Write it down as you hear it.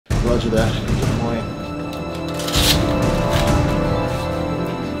Roger that. Good point.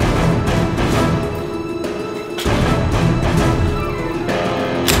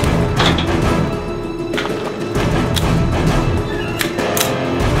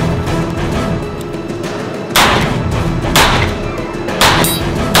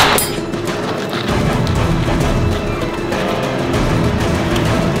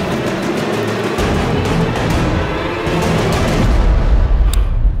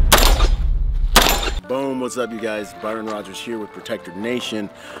 What's up, you guys? Byron Rodgers here with Protector Nation.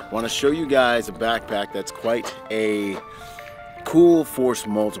 Want to show you guys a backpack that's quite a cool force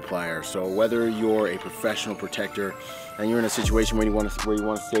multiplier. So whether you're a professional protector and you're in a situation where you want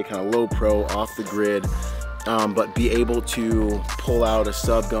to stay kind of low pro, off the grid, but be able to pull out a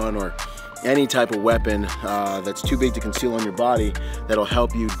sub gun or any type of weapon that's too big to conceal on your body, that'll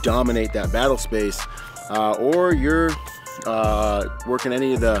help you dominate that battle space, or you're working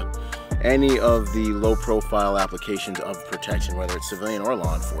any of the low profile applications of protection, whether it's civilian or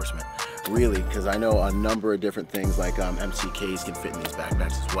law enforcement, really, because I know a number of different things like MCKs can fit in these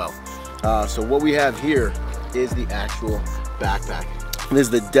backpacks as well. So what we have here is the actual backpack. This is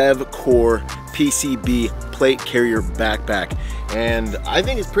the Devcore PCB plate carrier backpack, and I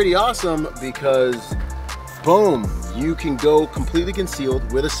think it's pretty awesome because boom, you can go completely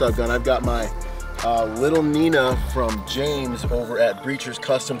concealed with a sub gun. I've got my little Nina from James over at BREACHER'S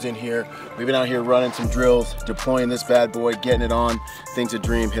Customs in here. We've been out here running some drills, deploying this bad boy, getting it on. Things a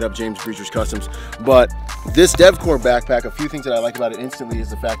dream. Hit up James BREACHER'S Customs. But this Devcore backpack, a few things that I like about it instantly is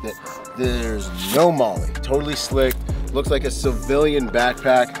the fact that there's no molly. Totally slick. Looks like a civilian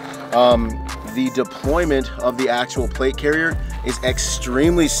backpack. The deployment of the actual plate carrier is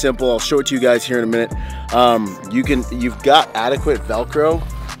extremely simple. I'll show it to you guys here in a minute. You've got adequate Velcro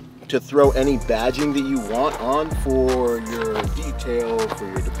to throw any badging that you want on for your detail, for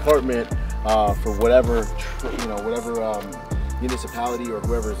your department, for whatever municipality or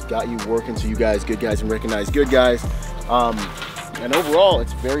whoever's got you working, so you guys, good guys, and recognize good guys. And overall,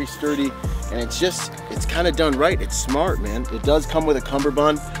 it's very sturdy, and it's kind of done right. It's smart, man. It does come with a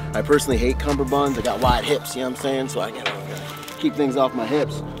cummerbund. I personally hate cummerbunds. I got wide hips, you know what I'm saying? So I gotta keep things off my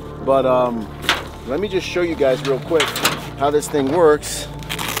hips. But let me just show you guys real quick how this thing works,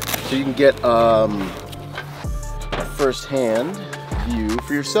 so you can get a first-hand view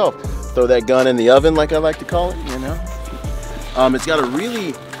for yourself. Throw that gun in the oven, like I like to call it, you know. It's got a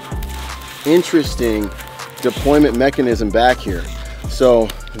really interesting deployment mechanism back here. So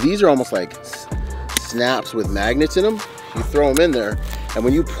these are almost like snaps with magnets in them. You throw them in there, and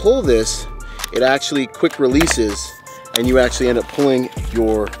when you pull this, it actually quick releases, and you actually end up pulling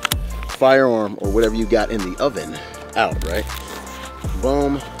your firearm or whatever you got in the oven out, right?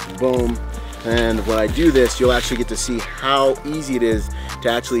 Boom, boom. And when I do this, you'll actually get to see how easy it is to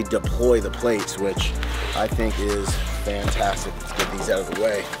actually deploy the plates, which I think is fantastic. Let's get these out of the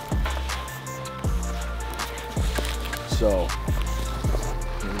way. So,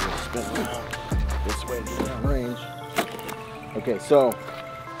 spin around this way to get around range. Okay, so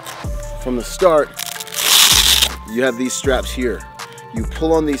from the start, you have these straps here. You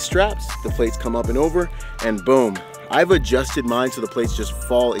pull on these straps, the plates come up and over, and boom. I've adjusted mine so the plates just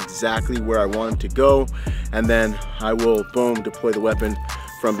fall exactly where I want them to go, and then I will, boom, deploy the weapon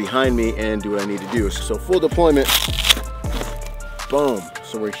from behind me and do what I need to do. So full deployment, boom.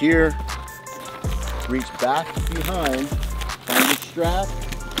 So we're here, reach back behind, find the strap,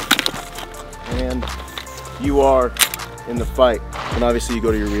 and you are in the fight. And obviously you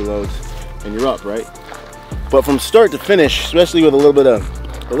go to your reloads and you're up, right? But from start to finish, especially with a little bit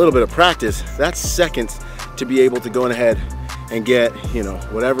of practice, that's seconds to be able to go ahead and get, you know,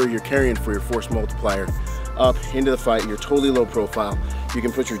 whatever you're carrying for your force multiplier up into the fight. You're totally low profile. You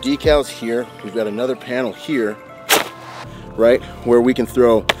can put your decals here. We've got another panel here, right, where we can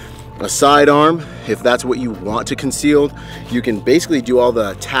throw a sidearm if that's what you want to conceal. You can basically do all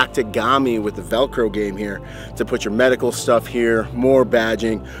the tactigami with the Velcro game here to put your medical stuff here, more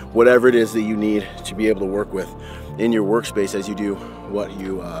badging, whatever it is that you need to be able to work with in your workspace as you do what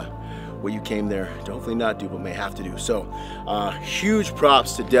you came there to hopefully not do, but may have to do. So huge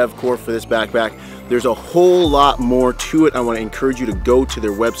props to Devcore for this backpack. There's a whole lot more to it. I want to encourage you to go to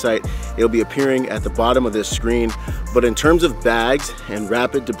their website. It'll be appearing at the bottom of this screen. But in terms of bags and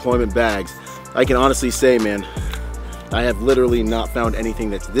rapid deployment bags, I can honestly say, man, I have literally not found anything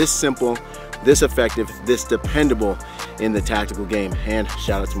that's this simple, this effective, this dependable in the tactical game. And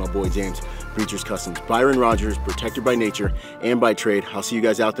shout out to my boy James, BREACHER'S Customs. Byron Rodgers, protector by nature and by trade. I'll see you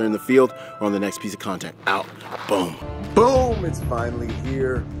guys out there in the field or on the next piece of content. Out. Boom. Boom, it's finally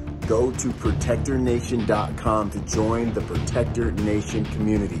here. go to protectornation.com to join the Protector Nation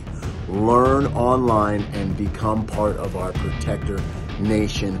community. Learn online and become part of our Protector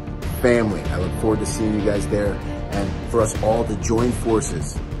Nation family. I look forward to seeing you guys there, and for us all to join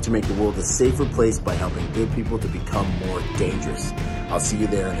forces to make the world a safer place by helping good people to become more dangerous. I'll see you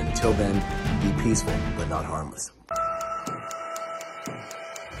there, and until then, be peaceful but not harmless.